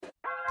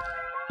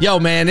Yo,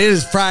 man, it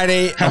is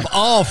Friday of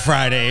all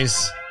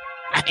Fridays.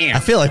 I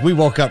feel like we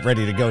woke up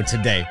ready to go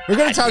today. We're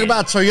going to talk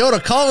about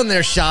Toyota calling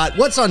their shot,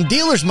 what's on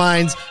dealers'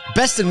 minds,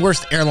 best and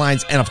worst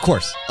airlines, and, of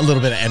course, a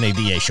little bit of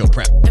NADA show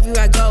prep.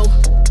 Everywhere I go,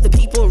 the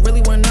people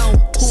really want to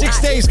know.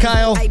 6 days,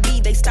 Kyle.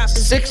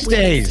 6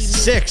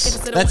 days. 6.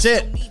 That's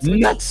it.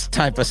 Nuts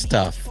type of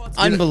stuff.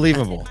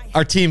 Unbelievable.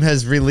 Our team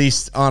has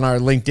released on our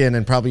LinkedIn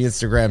and probably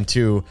Instagram,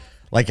 too,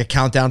 like a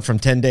countdown from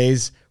 10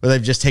 days where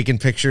they've just taken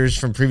pictures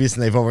from previous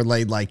and they've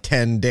overlaid like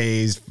 10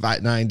 days,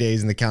 9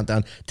 days in the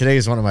countdown. Today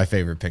is one of my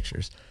favorite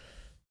pictures.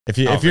 If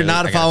you're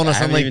not following us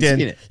on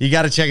LinkedIn, you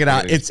got to check it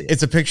out.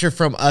 It's a picture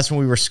from us when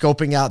we were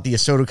scoping out the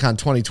ASOTOCon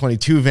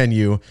 2022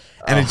 venue,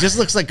 and it just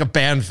looks like a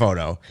band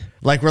photo.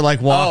 Like we're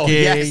like walking.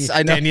 Yes,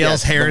 I know.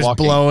 Danielle's hair is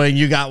blowing.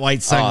 You got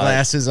white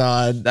sunglasses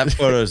on. That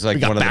photo is like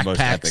one of the most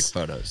backpacks. epic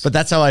photos. But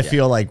that's how I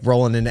feel like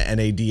rolling into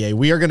NADA.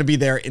 We are going to be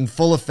there in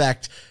full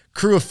effect.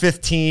 Crew of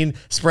 15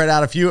 spread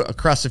out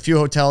across a few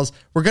hotels.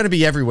 We're going to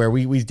be everywhere.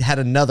 We had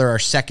our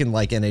second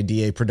like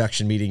NADA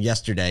production meeting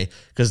yesterday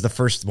because the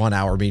first 1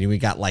 hour meeting we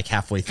got like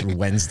halfway through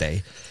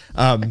Wednesday.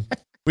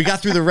 We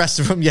got through the rest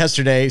of them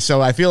yesterday,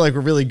 so I feel like we're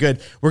really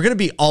good. We're going to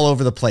be all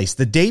over the place.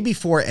 The day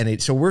before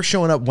NADA, so we're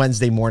showing up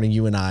Wednesday morning,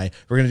 you and I.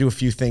 We're going to do a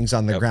few things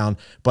on the ground,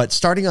 but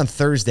starting on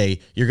Thursday,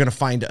 you're going to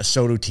find a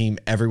SOTO team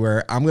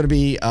everywhere. I'm going to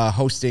be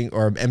hosting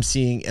or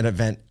emceeing an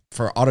event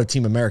for Auto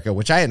Team America,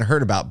 which I hadn't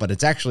heard about, but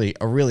it's actually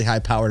a really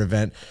high-powered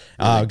event.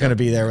 Going to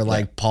be there with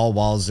like Paul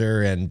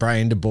Walzer and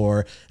Brian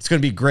DeBoer. It's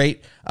going to be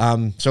great.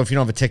 So if you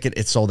don't have a ticket,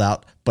 it's sold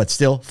out. But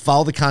still,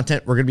 follow the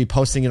content. We're going to be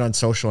posting it on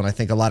social, and I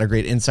think a lot of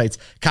great insights.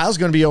 Kyle's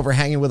going to be over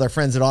hanging with our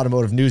friends at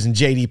Automotive News and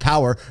JD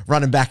Power,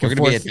 running back and forth.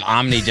 We're going to be at the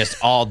Omni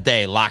just all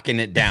day, locking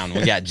it down.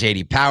 We got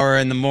JD Power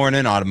in the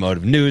morning,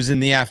 Automotive News in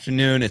the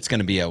afternoon. It's going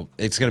to be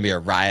a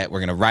riot. We're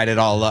going to write it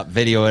all up,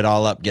 video it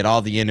all up, get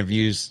all the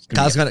interviews.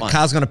 Kyle's going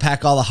to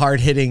pack all the hard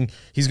hitting.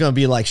 He's going to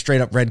be like straight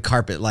up red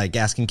carpet, like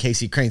asking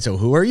Casey Crane. So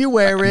who are you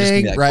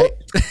wearing, like, right?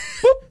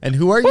 And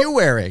who are you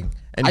wearing?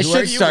 And I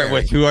should start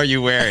with who are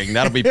you wearing?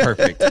 That'll be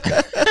perfect.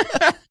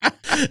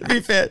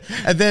 Be fit.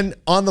 And then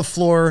on the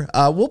floor,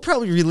 we'll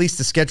probably release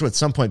the schedule at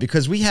some point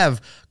because we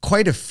have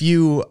quite a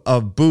few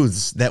of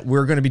booths that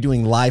we're going to be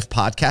doing live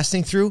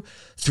podcasting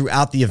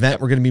throughout the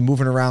event. We're going to be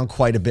moving around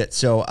quite a bit.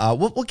 So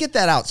we'll get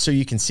that out so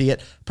you can see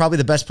it. Probably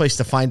the best place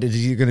to find it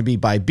is either going to be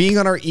by being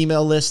on our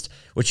email list,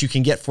 which you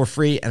can get for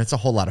free. And it's a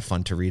whole lot of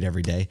fun to read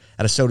every day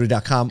at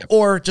asoto.com,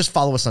 or just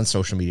follow us on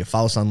social media.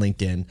 Follow us on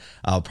LinkedIn.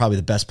 Probably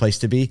the best place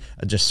to be.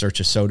 Just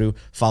search ASOTO,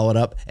 follow it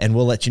up, and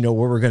we'll let you know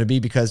where we're going to be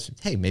because,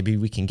 hey, maybe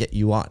we can get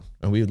you on.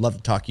 And we would love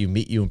to talk to you,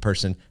 meet you in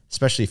person,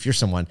 especially if you're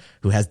someone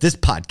who has this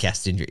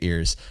podcast in your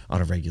ears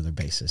on a regular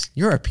basis.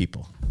 You're our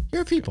people.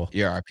 You're our people.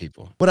 You're our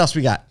people. What else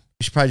we got?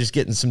 We should probably just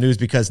get in some news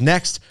because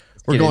next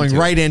we're going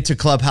right into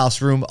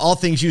Clubhouse Room. All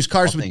Things Used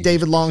Cars with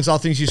David Long's All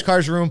Things Used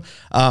Cars Room.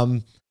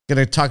 Going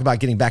to talk about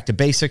getting back to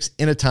basics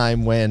in a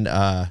time when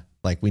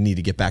we need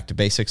to get back to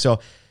basics. So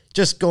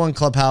just go on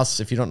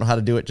Clubhouse. If you don't know how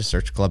to do it, just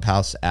search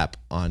Clubhouse app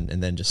and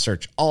then just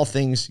search All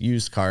Things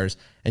Used Cars,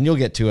 and you'll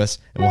get to us,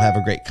 and we'll have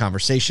a great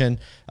conversation.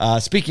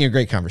 Speaking of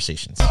great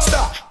conversations.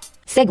 Stop.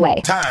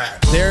 Segue. Time.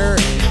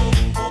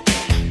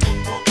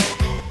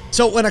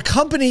 So when a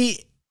company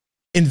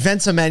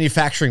invents a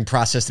manufacturing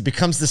process that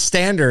becomes the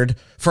standard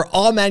for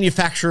all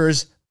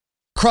manufacturers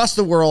across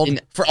the world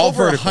for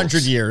over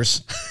 100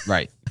 years.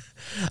 Right.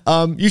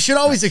 You should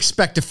always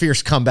expect a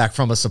fierce comeback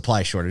from a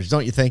supply shortage,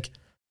 don't you think?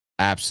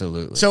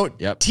 Absolutely. So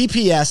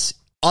TPS,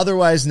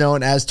 otherwise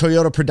known as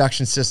Toyota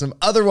Production System,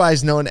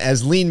 otherwise known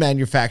as lean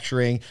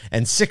manufacturing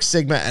and Six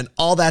Sigma and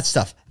all that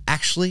stuff,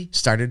 actually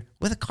started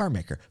with a car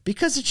maker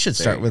because it should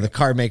start with a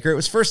car maker. It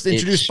was first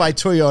introduced by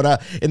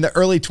Toyota in the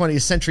early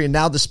 20th century. And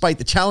now, despite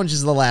the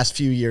challenges of the last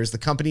few years, the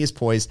company is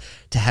poised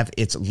to have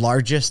its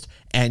largest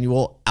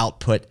annual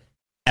output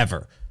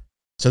ever.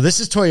 So this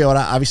is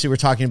Toyota. Obviously, we're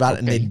talking about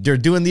it, and they're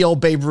doing the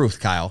old Babe Ruth,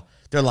 Kyle.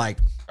 They're like,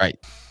 right.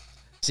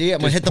 See, I'm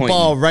going to hit the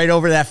ball right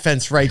over that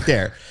fence right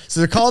there. So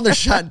they're calling their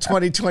shot in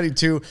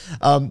 2022.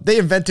 They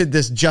invented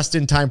this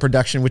just-in-time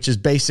production, which is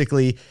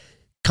basically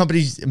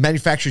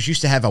manufacturers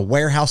used to have a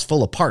warehouse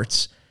full of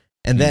parts,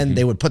 and then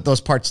they would put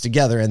those parts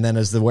together, and then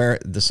as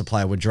the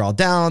supply would draw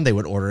down, they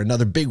would order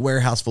another big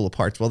warehouse full of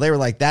parts. Well, they were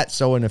like, that's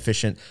so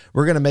inefficient.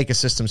 We're going to make a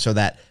system so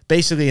that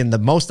basically in the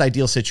most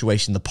ideal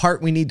situation, the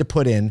part we need to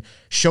put in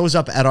shows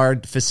up at our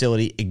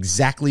facility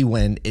exactly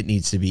when it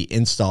needs to be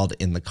installed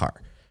in the car.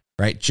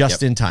 Right,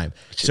 just in time.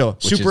 So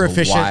super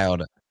efficient.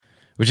 Wild.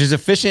 Which is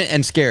efficient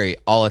and scary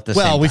all at the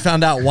same time. Well, we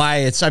found out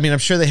why I'm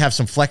sure they have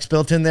some flex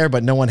built in there,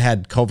 but no one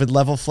had COVID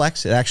level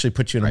flex. It actually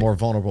puts you in a more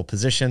vulnerable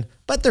position,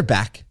 but they're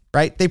back,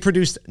 right? They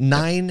produced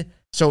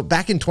so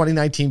back in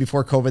 2019,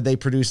 before COVID, they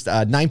produced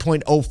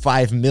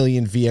 9.05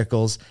 million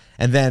vehicles.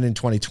 And then in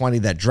 2020,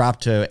 that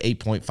dropped to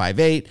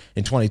 8.58.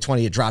 In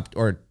 2020, it dropped,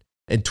 or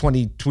in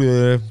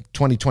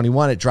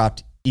 2021, it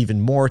dropped even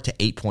more to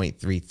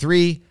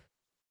 8.33.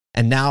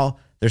 And now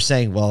they're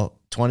saying, well,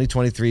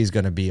 2023 is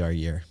going to be our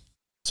year.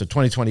 So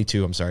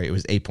 2022, I'm sorry, it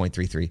was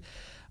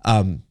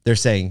 8.33. They're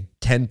saying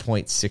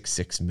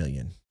 10.66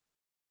 million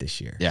this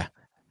year. Yeah.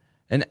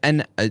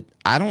 And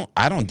I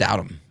don't doubt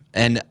them.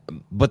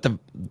 But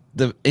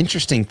the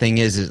interesting thing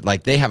is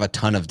like they have a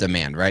ton of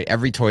demand, right?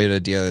 Every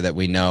Toyota dealer that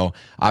we know,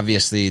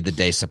 obviously the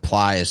day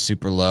supply is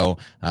super low.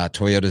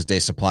 Toyota's day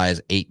supply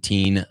is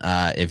 18.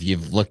 If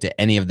you've looked at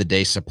any of the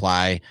day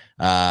supply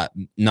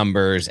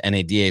numbers,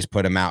 NADA's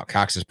put them out,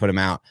 Cox has put them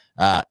out.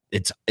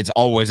 It's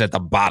always at the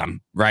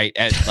bottom, right?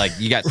 Like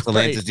you got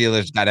Stellantis right.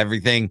 dealers got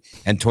everything,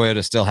 and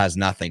Toyota still has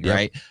nothing,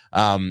 right?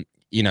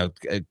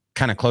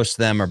 Kind of close to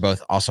them are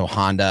both also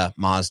Honda,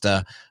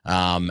 Mazda,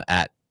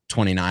 at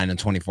 29 and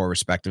 24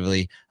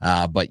 respectively.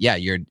 But yeah,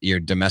 your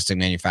domestic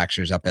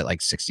manufacturers up at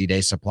like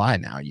 60-day supply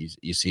now.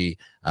 You see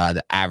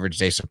the average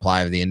day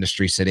supply of the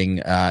industry sitting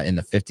in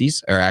the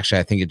 50s, or actually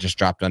I think it just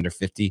dropped under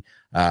 50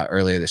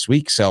 earlier this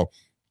week. So,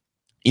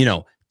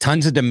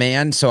 tons of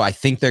demand. So I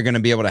think they're going to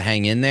be able to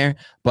hang in there,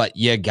 but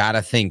you got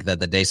to think that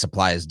the day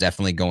supply is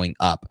definitely going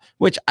up,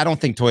 which I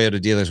don't think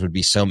Toyota dealers would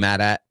be so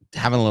mad at.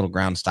 Having a little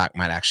ground stock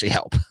might actually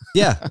help.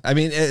 Yeah. I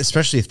mean,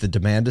 especially if the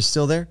demand is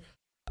still there.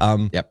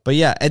 Yep. But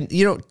yeah, and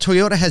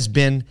Toyota has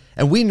been,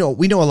 and we know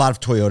a lot of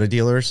Toyota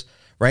dealers,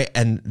 right?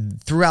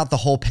 And throughout the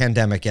whole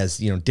pandemic, as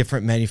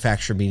different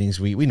manufacturer meetings,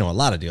 we know a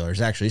lot of dealers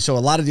actually. So a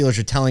lot of dealers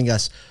are telling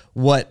us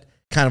what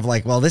kind of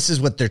like, well, this is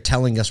what they're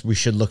telling us we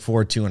should look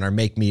forward to in our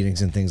make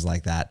meetings and things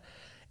like that.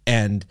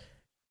 And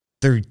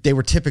they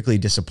were typically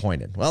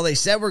disappointed. Well, they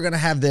said we're going to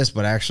have this,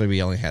 but actually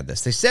we only had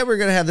this. They said we're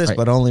going to have this, right,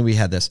 but only we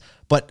had this.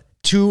 But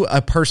to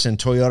a person,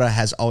 Toyota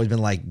has always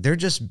been like,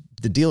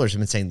 the dealers have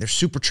been saying they're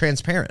super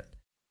transparent.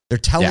 They're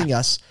telling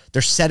us,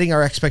 they're setting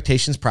our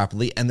expectations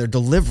properly, and they're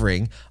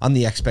delivering on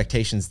the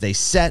expectations they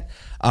set.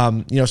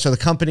 So the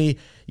company,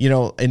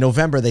 in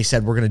November, they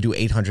said we're going to do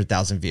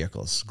 800,000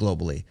 vehicles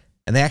globally,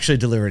 and they actually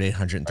delivered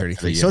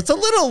 833. So it's a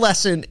little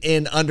lesson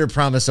in under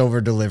promise,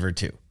 over deliver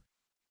too.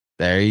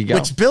 There you go.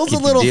 Which builds a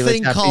little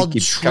thing called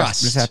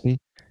trust.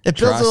 It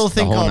builds a little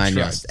thing called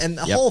trust. And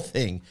the whole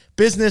thing,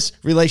 business,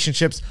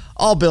 relationships,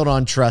 all built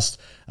on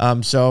trust.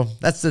 So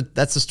that's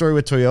the story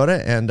with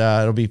Toyota, and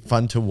it'll be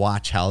fun to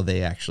watch how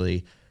they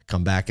actually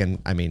come back.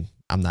 And I mean,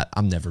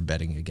 I'm never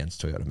betting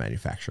against Toyota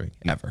manufacturing.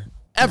 Ever.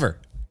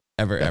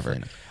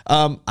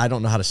 I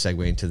don't know how to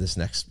segue into this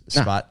next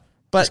spot.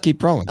 But just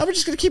keep rolling. We're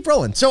just going to keep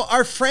rolling. So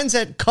our friends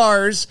at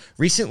Cars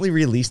recently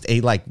released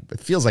it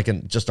feels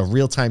like just a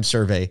real-time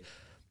survey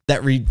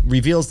that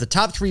reveals the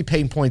top 3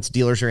 pain points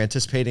dealers are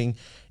anticipating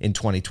in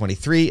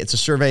 2023. It's a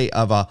survey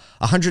of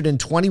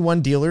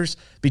 121 dealers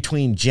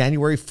between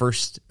January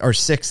 1st or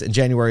 6th and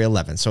January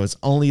 11th. So it's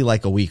only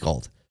like a week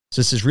old. So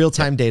this is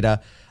real-time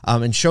data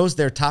and shows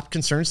their top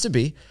concerns to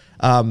be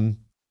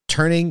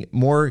turning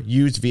more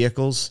used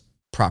vehicles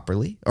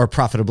profitably,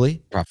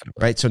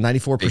 right? So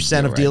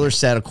 94% of dealers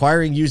said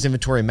acquiring used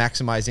inventory,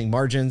 maximizing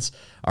margins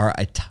are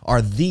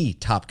the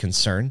top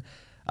concern.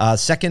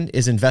 Second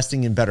is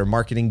investing in better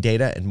marketing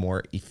data and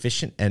more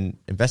efficient, and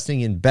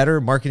investing in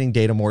better marketing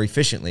data more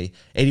efficiently.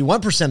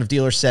 81% of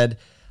dealers said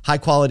high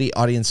quality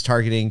audience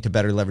targeting to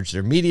better leverage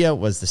their media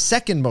was the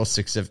second most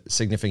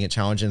significant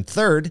challenge. And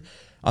third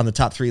on the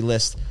top 3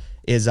 list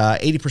is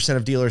 80%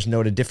 of dealers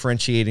noted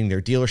differentiating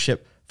their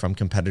dealership from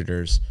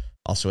competitors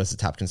also as the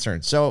top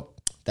concern. So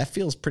that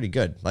feels pretty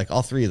good. Like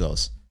all 3 of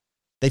those,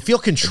 they feel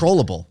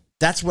controllable.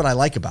 That's what I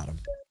like about them.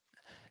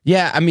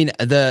 Yeah. I mean,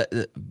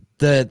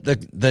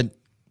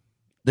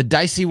 the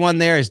dicey one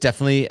there is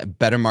definitely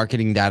better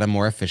marketing data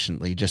more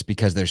efficiently, just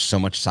because there's so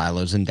much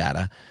silos in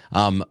data.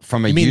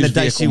 From a you mean used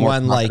the dicey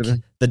one, like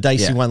the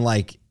dicey one,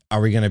 like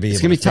are we going to be able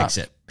to fix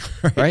it?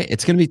 Right?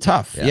 It's going to be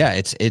tough. Yeah.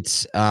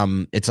 It's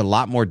a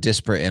lot more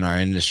disparate in our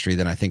industry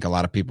than I think a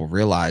lot of people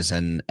realize,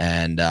 and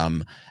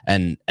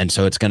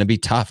so it's going to be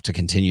tough to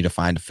continue to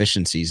find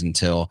efficiencies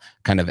until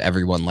kind of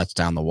everyone lets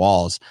down the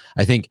walls.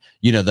 I think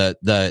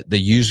the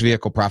used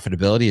vehicle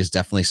profitability is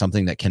definitely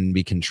something that can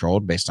be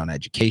controlled based on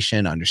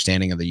education,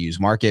 understanding of the used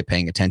market,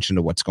 paying attention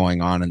to what's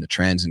going on in the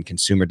trends and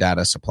consumer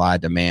data, supply,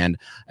 demand,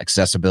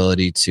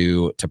 accessibility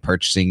to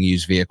purchasing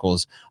used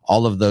vehicles,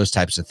 all of those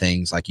types of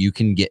things. Like you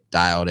can get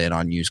dialed in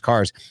on used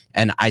cars.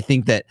 And I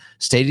think that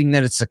stating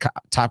that it's a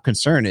top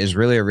concern is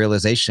really a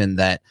realization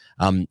that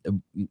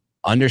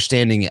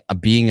understanding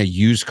being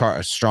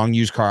a strong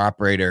used car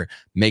operator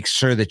makes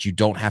sure that you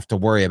don't have to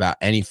worry about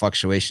any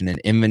fluctuation in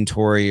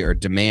inventory or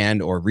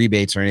demand or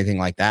rebates or anything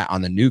like that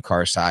on the new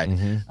car side.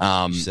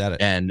 Mm-hmm. Said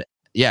it.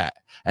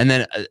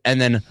 And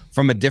then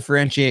from a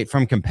differentiate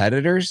from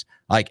competitors,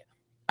 like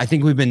I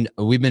think we've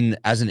been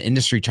as an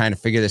industry trying to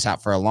figure this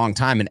out for a long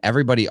time, and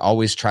everybody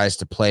always tries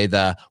to play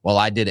the, well,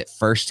 I did it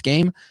first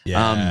game.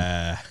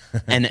 Yeah.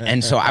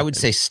 And so I would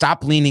say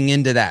stop leaning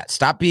into that.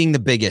 Stop being the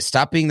biggest.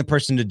 Stop being the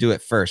person to do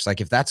it first.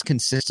 Like if that's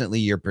consistently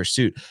your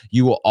pursuit,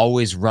 you will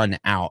always run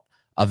out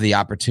of the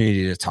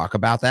opportunity to talk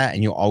about that,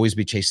 and you'll always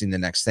be chasing the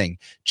next thing.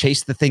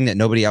 Chase the thing that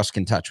nobody else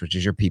can touch, which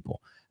is your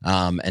people.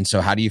 And so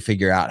how do you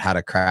figure out how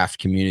to craft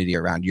community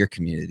around your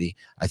community,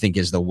 I think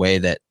is the way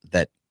that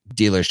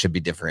dealers should be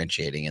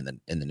differentiating in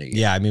the new year.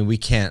 Yeah, I mean, we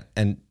can't,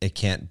 and it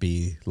can't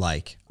be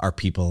like our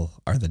people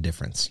are the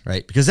difference,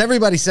 right? Because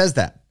everybody says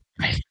that.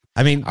 Right.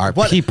 I mean, our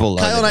people.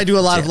 Kyle and I do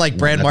a lot of like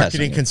brand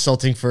marketing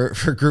consulting for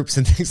groups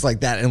and things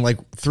like that. And like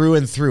through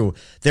and through,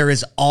 there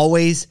is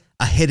always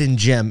a hidden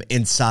gem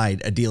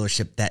inside a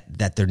dealership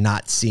that they're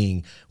not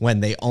seeing when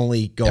they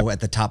only go at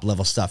the top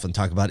level stuff and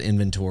talk about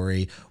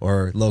inventory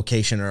or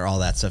location or all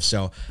that stuff.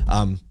 So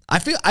I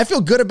feel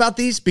good about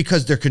these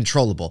because they're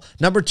controllable.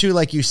 Number two,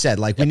 like you said,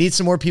 like we need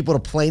some more people to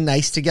play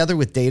nice together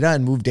with data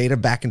and move data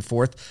back and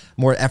forth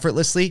more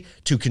effortlessly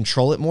to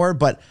control it more.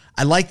 But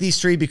I like these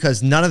three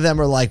because none of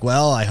them are like,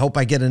 well, I hope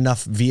I get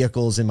enough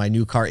vehicles in my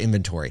new car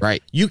inventory.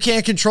 Right. You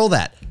can't control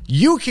that.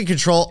 You can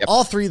control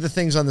all three of the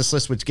things on this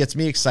list, which gets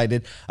me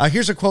excited.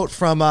 Here's a quote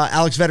from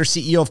Alex Vetter,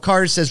 CEO of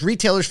Cars, says,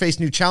 retailers face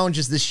new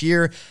challenges this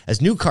year as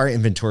new car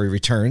inventory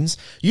returns,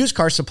 used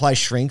car supply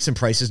shrinks, and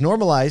prices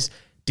normalize.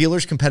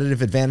 Dealers'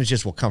 competitive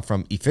advantages will come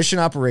from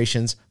efficient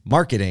operations,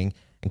 marketing,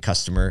 and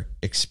customer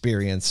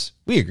experience.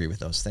 We agree with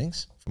those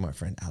things from our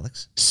friend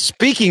Alex.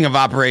 Speaking of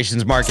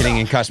operations, marketing,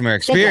 and customer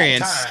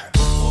experience.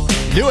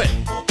 Do it.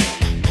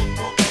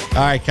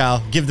 All right,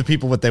 Kyle, give the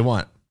people what they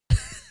want.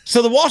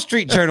 So the Wall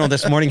Street Journal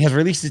this morning has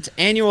released its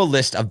annual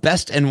list of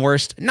best and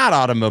worst, not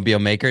automobile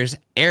makers,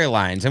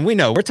 airlines. And we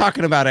know we're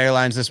talking about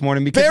airlines this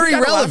morning because very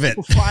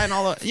relevant. Flying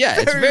all it's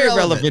very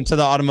relevant to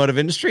the automotive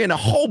industry, and a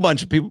whole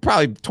bunch of people,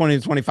 probably 20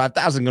 to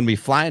 25,000, going to be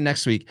flying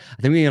next week.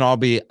 I think we can all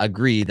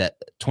agree that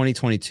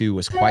 2022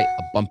 was quite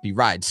a bumpy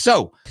ride.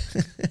 So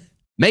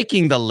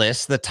making the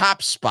list, the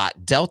top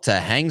spot, Delta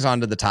hangs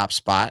onto the top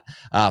spot,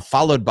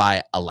 followed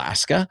by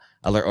Alaska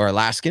or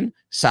Alaskan,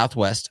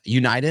 Southwest,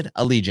 United,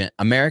 Allegiant,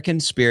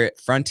 American, Spirit,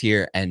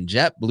 Frontier, and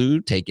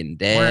JetBlue taken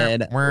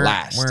dead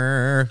last.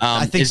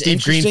 I think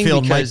Steve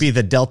Greenfield might be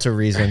the Delta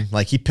reason.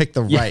 Like he picked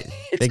the right,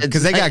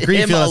 because they got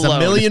Greenfield as a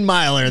million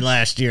miler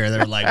last year.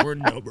 They're like, we're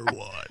number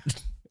one.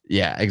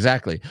 Yeah,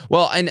 exactly.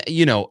 Well, and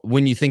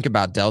when you think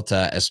about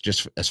Delta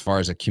as far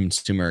as a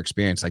consumer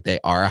experience, like they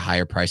are a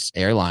higher priced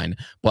airline,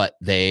 but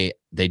they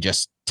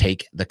just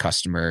take the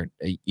customer,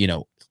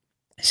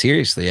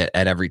 seriously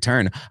at every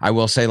turn. I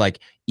will say, like,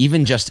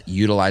 even just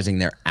utilizing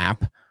their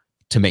app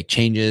to make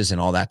changes and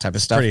all that type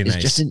of stuff is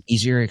just an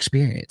easier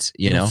experience.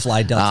 You know,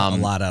 fly Delta a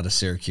lot out of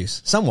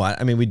Syracuse.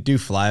 Somewhat. I mean, we do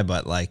fly,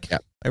 but like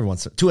every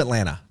once to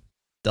Atlanta.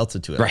 Delta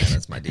to Atlanta. Right.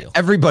 That's my deal.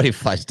 Everybody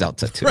flies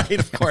Delta to Atlanta. Right,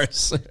 of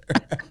course.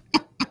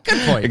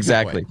 Good point.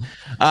 Exactly. Good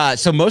point.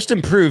 So most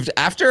improved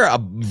after a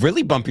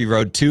really bumpy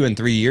road 2 and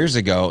 3 years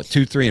ago,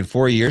 2, 3, and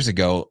 4 years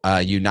ago,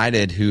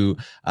 United, who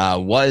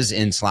was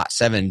in slot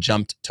 7,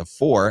 jumped to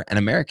 4, and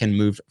American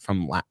moved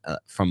from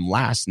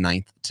last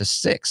 9th to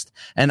 6th.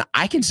 And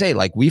I can say,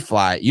 like,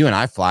 you and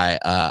I fly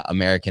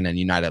American and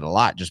United a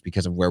lot just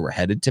because of where we're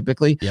headed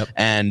typically. Yep.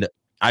 And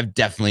I've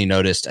definitely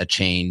noticed a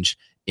change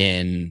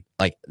in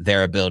like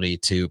their ability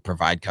to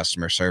provide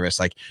customer service.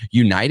 Like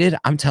United,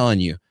 I'm telling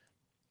you,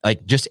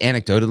 like just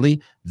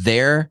anecdotally,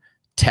 their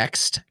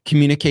text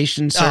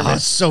communication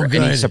service, so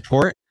good. Any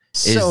support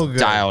is good.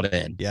 Dialed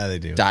in. Yeah, they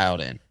do. Dialed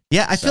in.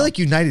 Yeah, I feel like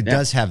United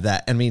does have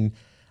that. I mean,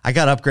 I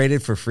got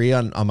upgraded for free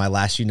on my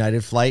last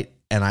United flight,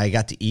 and I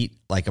got to eat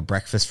like a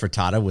breakfast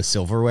frittata with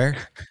silverware.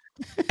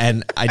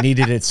 And I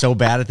needed it so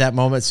bad at that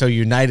moment. So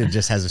United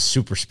just has a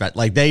super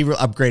like they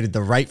upgraded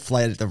the right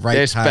flight at the right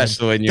They're time.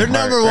 Special in your They're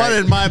heart, number right?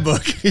 one in my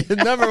book.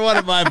 Number one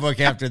in my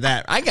book after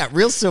that. I got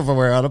real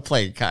silverware on a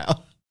plane,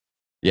 Kyle.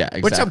 Yeah,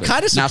 exactly. Which I'm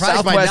kind of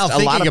surprised by now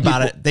thinking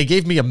about it. They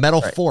gave me a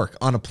metal fork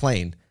on a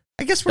plane.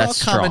 I guess we're all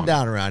calming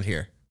down around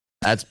here.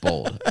 That's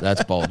bold.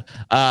 That's bold.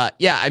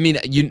 Yeah, I mean,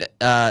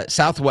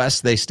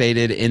 Southwest, they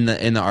stated in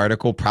the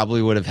article,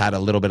 probably would have had a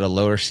little bit of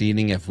lower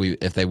seating if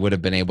they would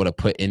have been able to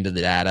put into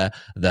the data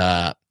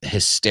the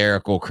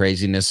hysterical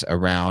craziness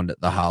around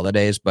the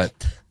holidays, but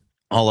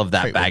all of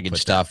that baggage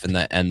stuff and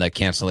the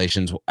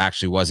cancellations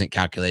actually wasn't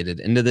calculated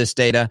into this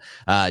data.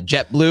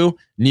 JetBlue,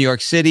 New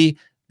York City.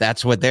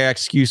 That's what their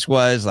excuse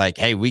was. Like,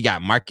 hey, we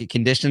got market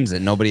conditions that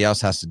nobody else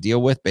has to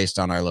deal with based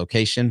on our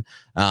location.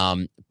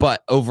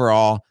 But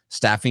overall,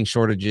 staffing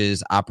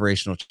shortages,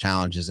 operational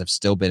challenges have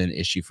still been an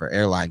issue for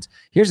airlines.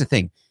 Here's the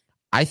thing.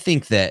 I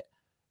think that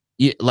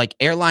like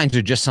airlines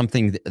are just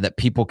something that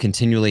people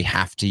continually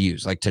have to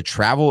use. Like to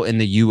travel in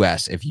the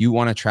US, if you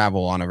want to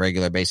travel on a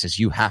regular basis,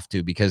 you have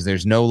to, because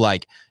there's no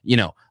like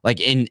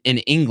in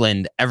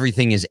England,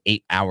 everything is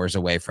 8 hours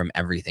away from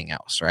everything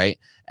else, right?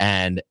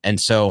 And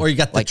so, or you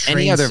got the like train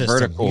any other system.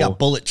 vertical, you got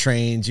bullet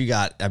trains. You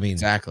got, I mean,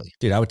 exactly,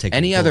 dude. I would take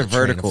any other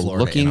vertical.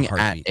 Looking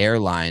at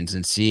airlines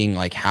and seeing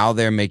like how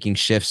they're making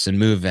shifts and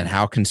move, and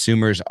how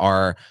consumers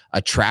are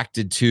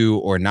attracted to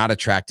or not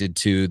attracted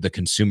to the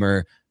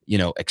consumer,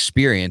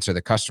 experience or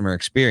the customer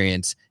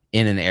experience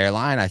in an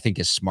airline, I think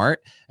is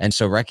smart. And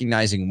so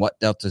recognizing what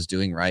Delta's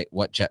doing right,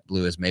 what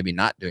JetBlue is maybe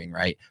not doing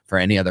right for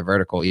any other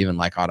vertical, even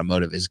like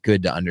automotive, is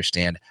good to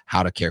understand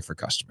how to care for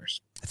customers.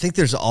 I think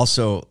there's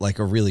also like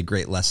a really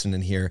great lesson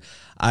in here.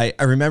 I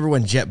remember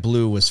when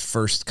JetBlue was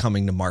first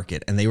coming to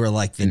market and they were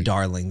like the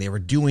darling. They were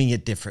doing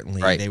it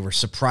differently. Right. They were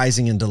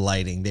surprising and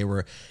delighting. They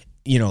were,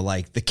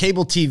 like the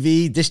cable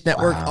TV, Dish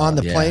Network on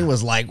the plane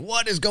was like,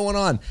 what is going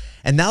on?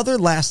 And now they're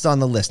last on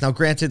the list. Now,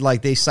 granted,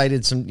 like they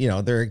cited some,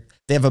 they're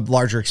they have a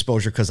larger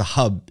exposure because a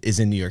hub is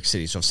in New York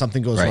City. So if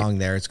something goes wrong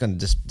there, it's going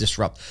to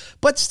disrupt.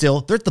 But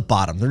still, they're at the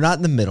bottom. They're not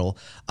in the middle.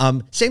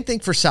 Same thing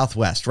for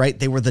Southwest, right?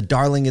 They were the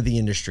darling of the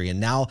industry, and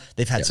now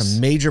they've had some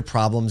major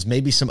problems,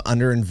 maybe some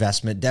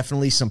underinvestment,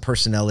 definitely some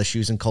personnel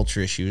issues and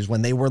culture issues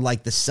when they were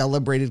like the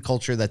celebrated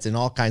culture that's in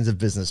all kinds of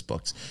business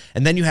books.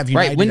 And then you have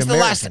United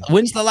American.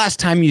 When's the last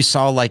time you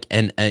saw like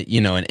an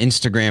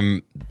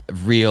Instagram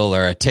reel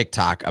or a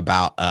TikTok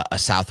about a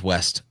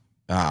Southwest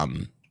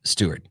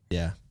steward?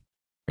 Yeah.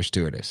 Or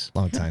stewardess.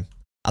 Long time.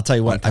 I'll tell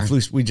you what,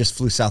 we just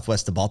flew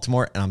Southwest to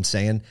Baltimore, and I'm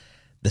saying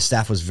the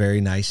staff was very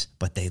nice,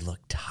 but they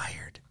looked tired.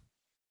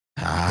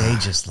 They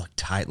just look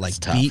tight, like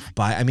beat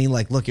by. I mean,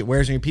 like, look at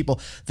where's your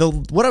people.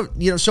 So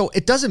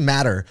it doesn't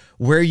matter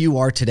where you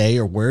are today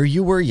or where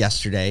you were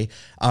yesterday.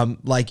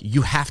 Like,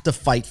 you have to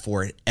fight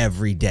for it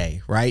every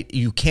day, right?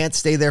 You can't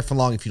stay there for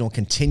long if you don't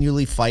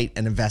continually fight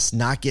and invest,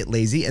 not get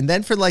lazy. And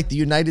then for like the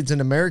Uniteds and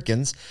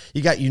Americans,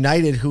 you got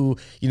United, who,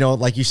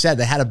 like you said,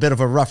 they had a bit of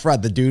a rough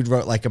run. The dude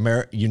wrote like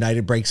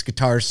United Breaks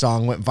Guitar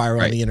song, went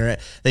viral on the internet.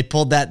 They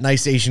pulled that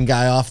nice Asian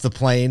guy off the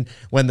plane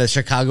when the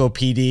Chicago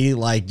PD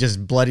like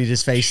just bloodied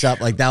his face up.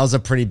 Like, that was a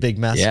pretty big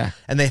mess. Yeah.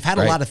 And they've had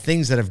a lot of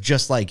things that have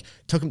just like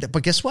took them down.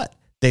 But guess what?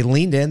 They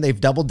leaned in,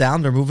 they've doubled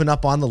down, they're moving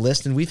up on the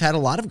list, and we've had a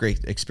lot of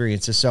great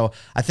experiences. So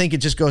I think it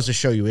just goes to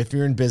show you, if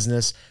you're in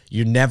business,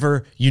 you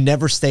never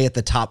stay at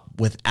the top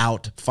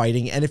without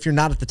fighting. And if you're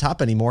not at the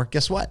top anymore,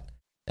 guess what?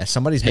 If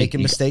somebody's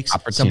making mistakes,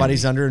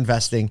 somebody's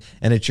underinvesting,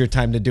 and it's your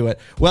time to do it.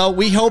 Well,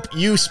 we hope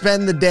you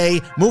spend the day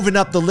moving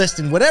up the list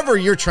in whatever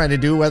you're trying to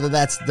do, whether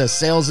that's the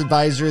sales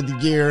advisor of the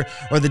year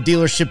or the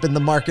dealership in the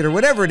market or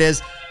whatever it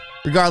is.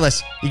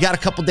 Regardless, you got a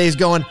couple days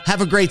going.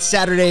 Have a great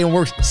Saturday, and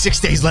we're 6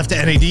 days left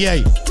to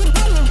NADA.